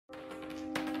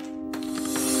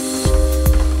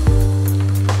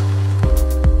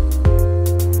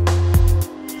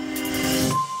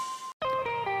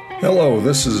Hello,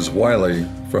 this is Wiley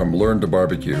from Learn to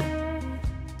Barbecue.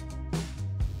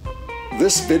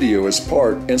 This video is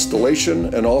part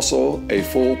installation and also a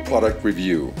full product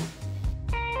review.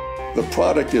 The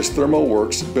product is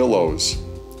ThermoWorks Billows,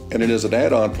 and it is an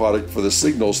add-on product for the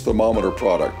Signals Thermometer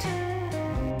product.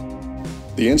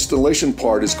 The installation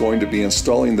part is going to be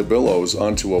installing the billows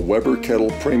onto a Weber Kettle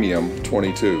Premium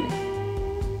 22.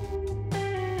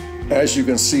 As you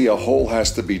can see, a hole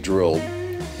has to be drilled,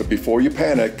 but before you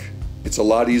panic, it's a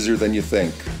lot easier than you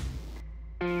think.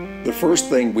 The first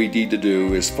thing we need to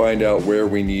do is find out where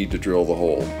we need to drill the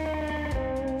hole.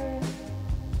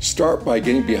 Start by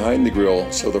getting behind the grill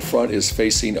so the front is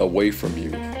facing away from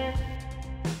you.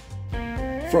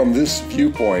 From this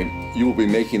viewpoint, you will be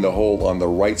making the hole on the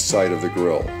right side of the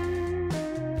grill.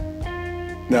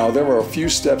 Now, there are a few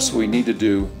steps we need to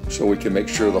do so we can make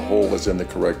sure the hole is in the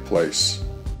correct place.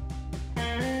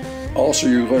 Also,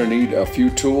 you're going to need a few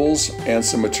tools and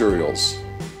some materials.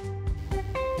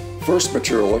 First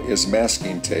material is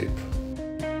masking tape.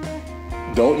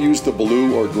 Don't use the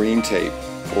blue or green tape,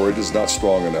 or it is not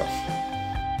strong enough.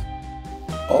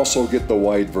 Also, get the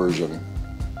wide version.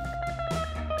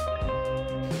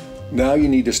 Now you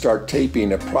need to start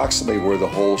taping approximately where the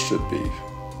hole should be.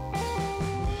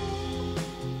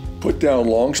 Put down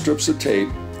long strips of tape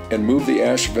and move the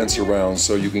ash vents around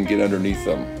so you can get underneath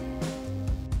them.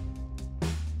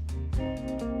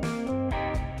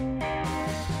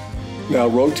 Now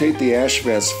rotate the ash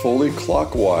vents fully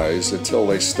clockwise until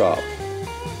they stop.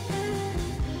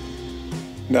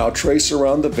 Now trace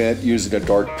around the vent using a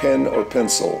dark pen or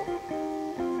pencil.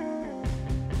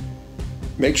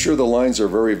 Make sure the lines are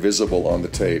very visible on the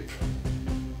tape.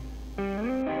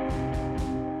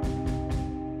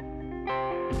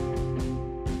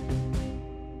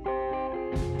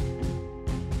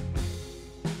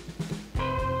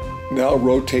 Now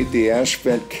rotate the ash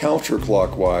vent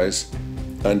counterclockwise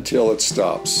until it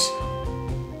stops.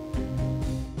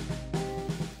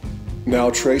 Now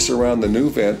trace around the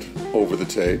new vent over the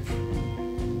tape.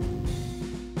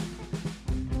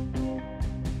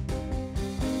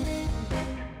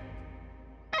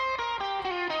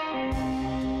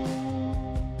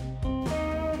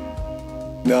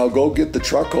 Now go get the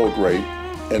charcoal grate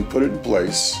and put it in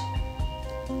place.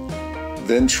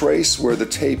 Then trace where the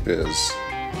tape is.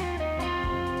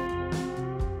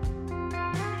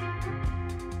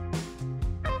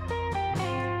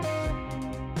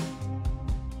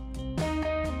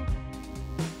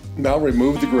 Now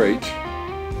remove the grate.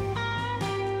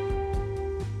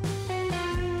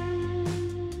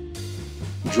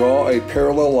 Draw a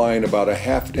parallel line about a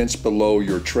 ½ inch below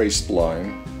your traced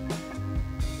line.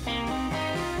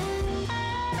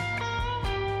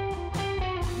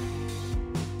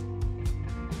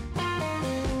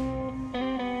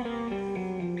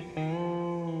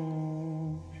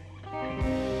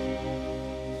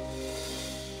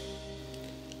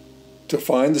 To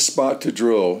find the spot to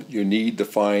drill, you need to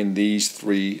find these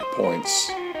 3 points.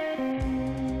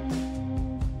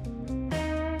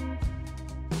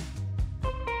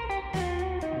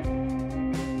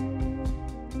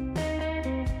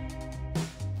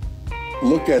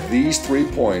 Look at these 3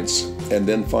 points and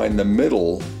then find the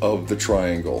middle of the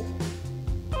triangle.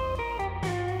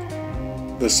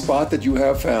 The spot that you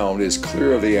have found is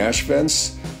clear of the ash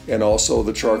vents and also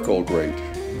the charcoal grate.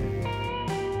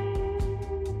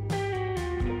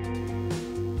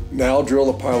 Now drill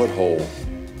a pilot hole.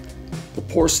 The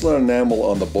porcelain enamel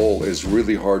on the bowl is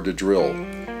really hard to drill,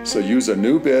 so use a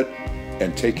new bit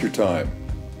and take your time.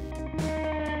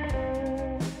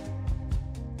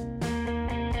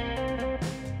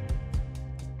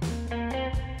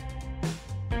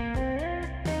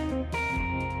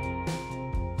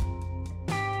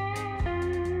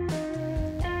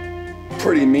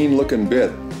 Pretty mean looking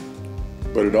bit,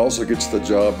 but it also gets the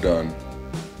job done.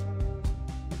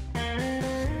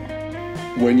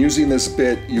 When using this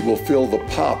bit, you will feel the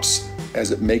pops as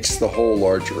it makes the hole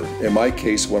larger. In my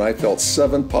case, when I felt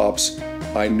 7 pops,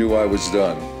 I knew I was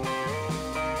done.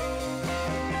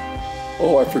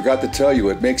 Oh, I forgot to tell you,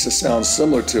 it makes a sound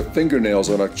similar to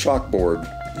fingernails on a chalkboard,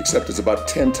 except it's about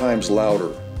 10 times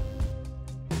louder.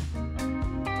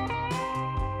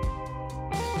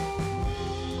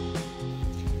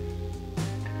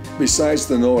 Besides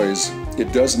the noise,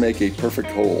 it does make a perfect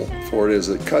hole, for as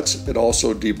it cuts, it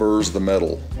also deburrs the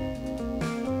metal.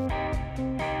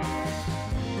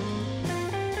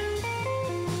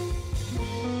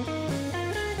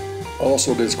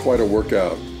 Also, it is quite a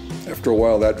workout. After a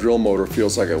while, that drill motor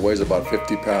feels like it weighs about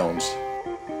 50 pounds.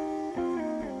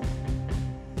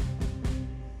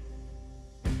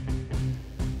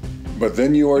 But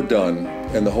then you are done,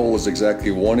 and the hole is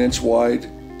exactly 1 inch wide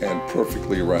and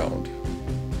perfectly round.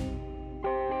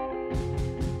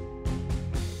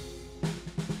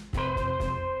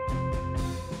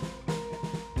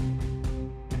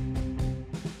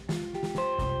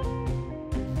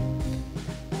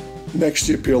 Next,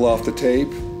 you peel off the tape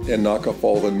and knock off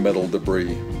all the metal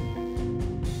debris.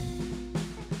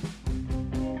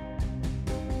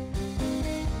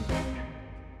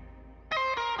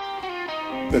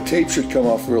 The tape should come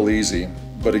off real easy,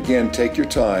 but again, take your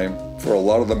time, for a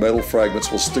lot of the metal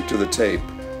fragments will stick to the tape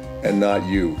and not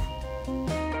you.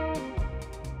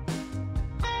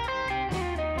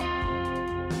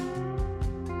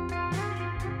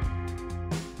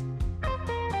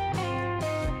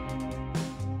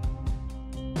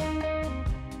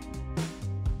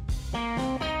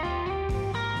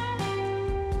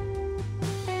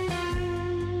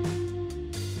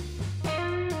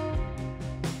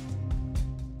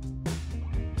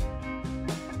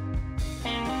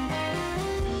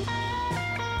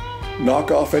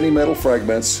 Knock off any metal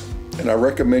fragments, and I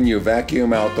recommend you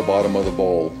vacuum out the bottom of the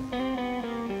bowl.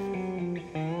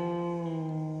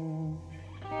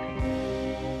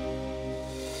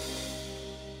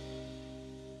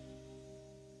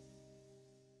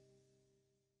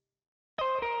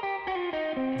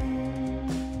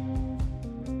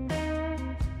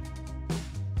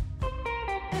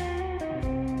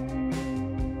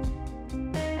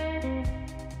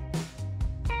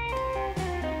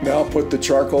 Now put the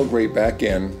charcoal grate back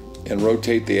in and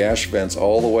rotate the ash vents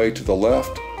all the way to the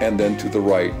left and then to the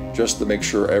right, just to make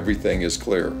sure everything is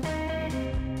clear.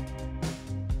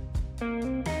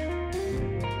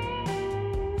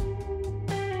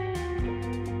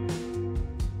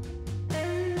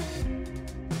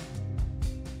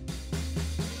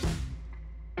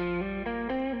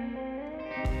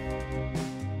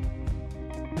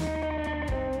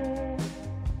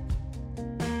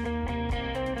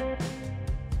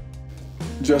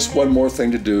 Just one more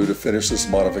thing to do to finish this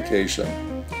modification,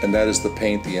 and that is to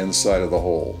paint the inside of the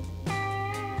hole.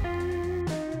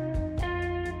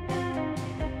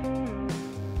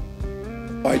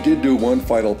 I did do one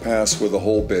final pass with a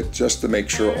hole bit just to make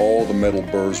sure all the metal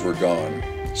burrs were gone,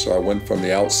 so I went from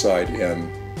the outside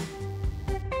in.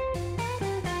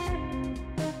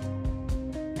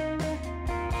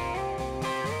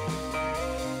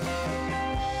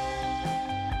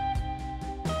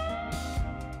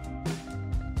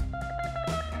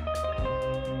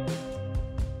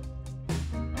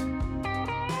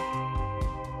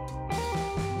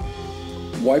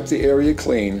 Wipe the area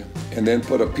clean and then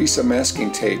put a piece of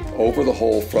masking tape over the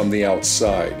hole from the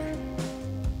outside.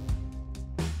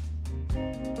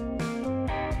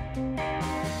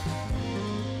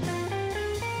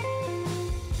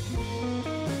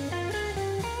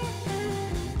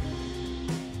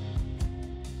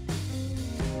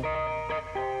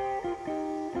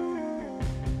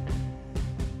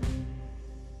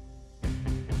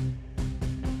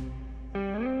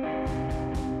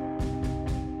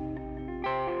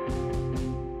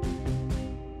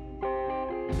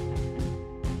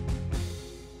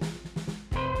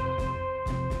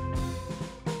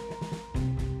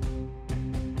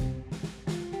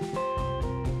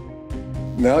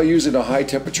 Now using a high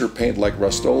temperature paint like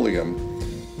Rust-Oleum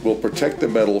will protect the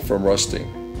metal from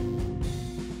rusting.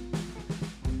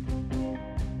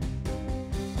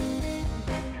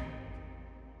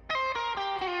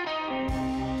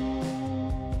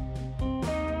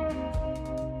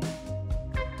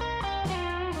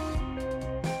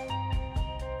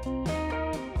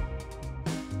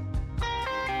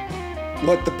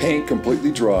 Let the paint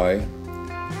completely dry.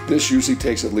 This usually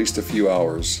takes at least a few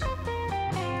hours.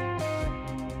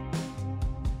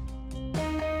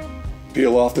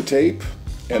 Peel off the tape,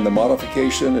 and the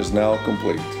modification is now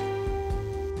complete.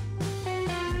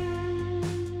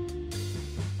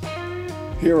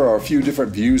 Here are a few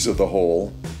different views of the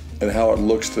hole and how it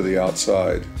looks to the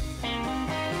outside.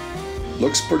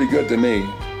 Looks pretty good to me.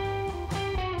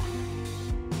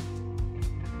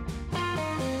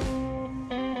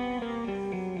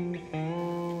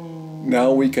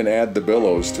 Now we can add the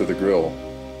billows to the grill.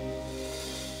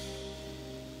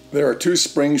 There are 2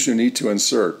 springs you need to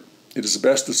insert. It is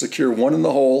best to secure one in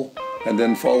the hole and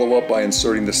then follow up by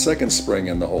inserting the second spring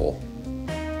in the hole.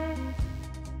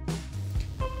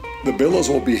 The billows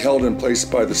will be held in place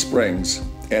by the springs,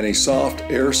 and a soft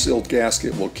air-sealed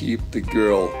gasket will keep the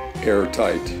grill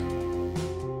airtight.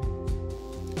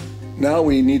 Now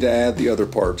we need to add the other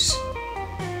parts.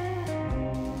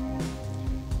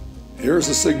 Here's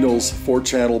the Signals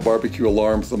 4-channel barbecue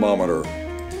alarm thermometer.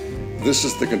 This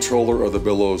is the controller of the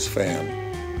Billows fan.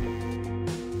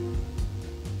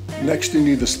 Next, you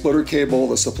need the splitter cable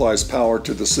that supplies power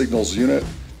to the Signals unit,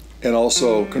 and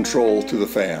also control to the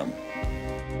fan.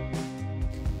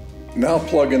 Now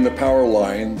plug in the power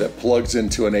line that plugs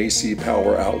into an AC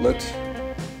power outlet,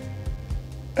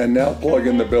 and now plug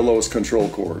in the Billows control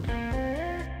cord.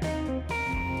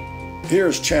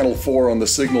 Here's channel 4 on the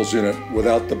signals unit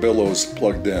without the Billows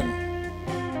plugged in.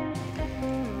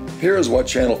 Here is what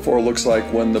channel 4 looks like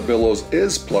when the Billows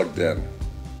is plugged in.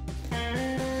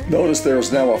 Notice there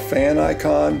is now a fan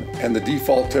icon and the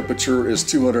default temperature is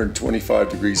 225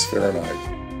 degrees Fahrenheit.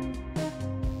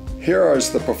 Here is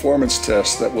the performance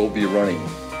test that we'll be running.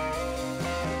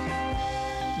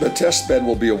 The test bed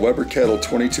will be a Weber Kettle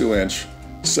 22-inch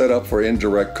set up for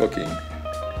indirect cooking.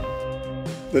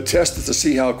 The test is to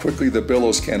see how quickly the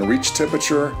Billows can reach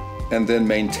temperature and then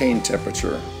maintain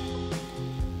temperature.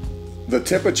 The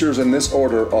temperatures in this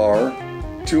order are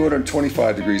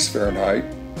 225 degrees Fahrenheit,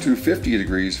 250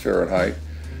 degrees Fahrenheit,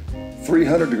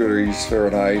 300 degrees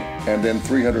Fahrenheit, and then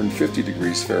 350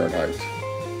 degrees Fahrenheit.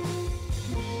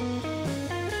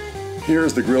 Here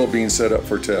is the grill being set up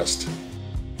for test.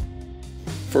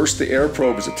 First, the air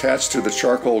probe is attached to the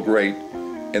charcoal grate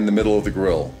in the middle of the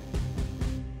grill.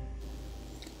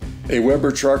 A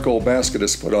Weber charcoal basket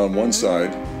is put on one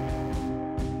side,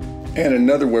 and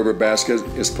another Weber basket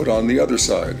is put on the other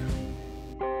side.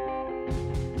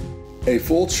 A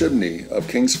full chimney of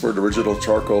Kingsford original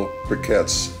charcoal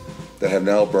briquettes that have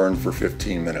now burned for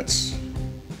 15 minutes.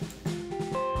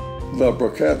 The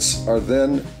briquettes are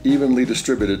then evenly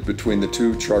distributed between the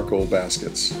two charcoal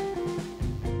baskets.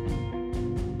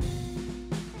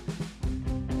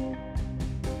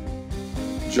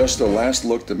 Just a last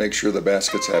look to make sure the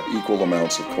baskets have equal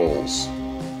amounts of coals.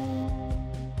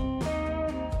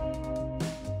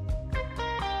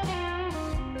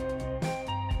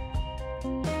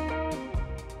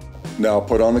 Now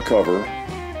put on the cover.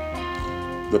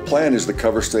 The plan is the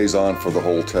cover stays on for the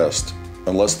whole test,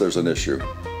 unless there's an issue.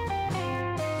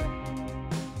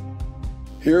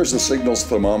 Here's the Signals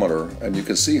thermometer, and you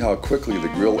can see how quickly the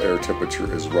grill air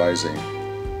temperature is rising.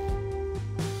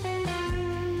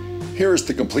 Here is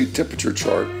the complete temperature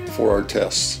chart for our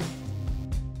tests.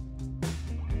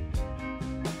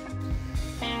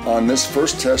 On this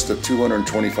first test of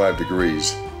 225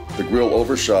 degrees, the grill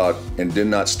overshot and did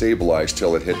not stabilize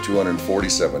till it hit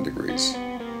 247 degrees.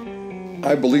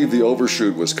 I believe the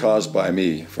overshoot was caused by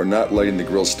me for not letting the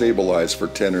grill stabilize for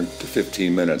 10 to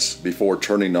 15 minutes before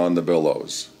turning on the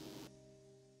Billows.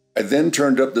 I then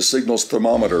turned up the Signals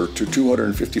thermometer to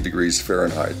 250 degrees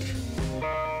Fahrenheit.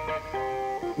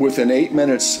 Within 8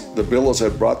 minutes, the Billows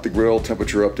had brought the grill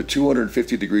temperature up to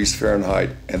 250 degrees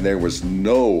Fahrenheit and there was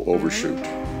no overshoot.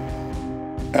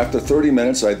 After 30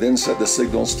 minutes, I then set the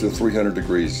signals to 300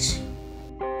 degrees.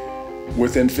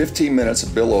 Within 15 minutes,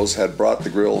 Billows had brought the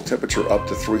grill temperature up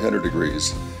to 300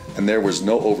 degrees, and there was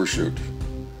no overshoot.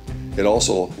 It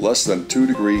also less than 2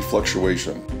 degree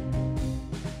fluctuation.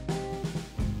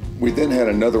 We then had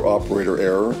another operator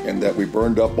error in that we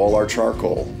burned up all our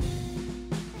charcoal.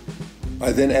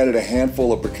 I then added a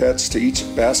handful of briquettes to each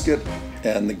basket,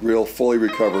 and the grill fully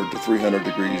recovered to 300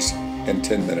 degrees in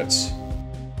 10 minutes.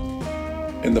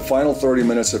 In the final 30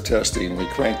 minutes of testing, we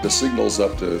cranked the signals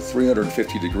up to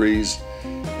 350 degrees,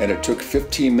 and it took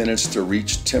 15 minutes to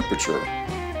reach temperature.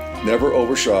 Never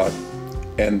overshot,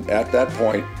 and at that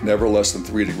point, never less than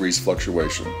 3 degrees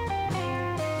fluctuation.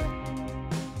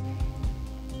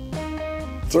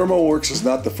 ThermoWorks is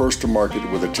not the first to market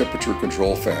with a temperature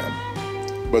control fan,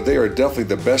 but they are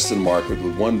definitely the best in market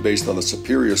with one based on the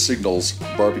superior Signals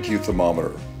BBQ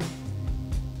Thermometer.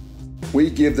 We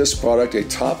give this product a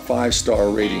top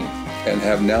 5-star rating and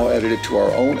have now added it to our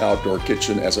own outdoor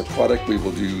kitchen as a product we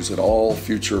will use in all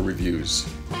future reviews.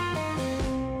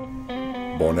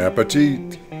 Bon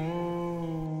appetit!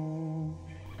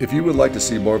 If you would like to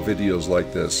see more videos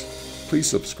like this, please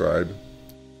subscribe.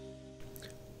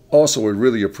 Also, we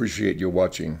really appreciate you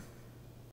watching.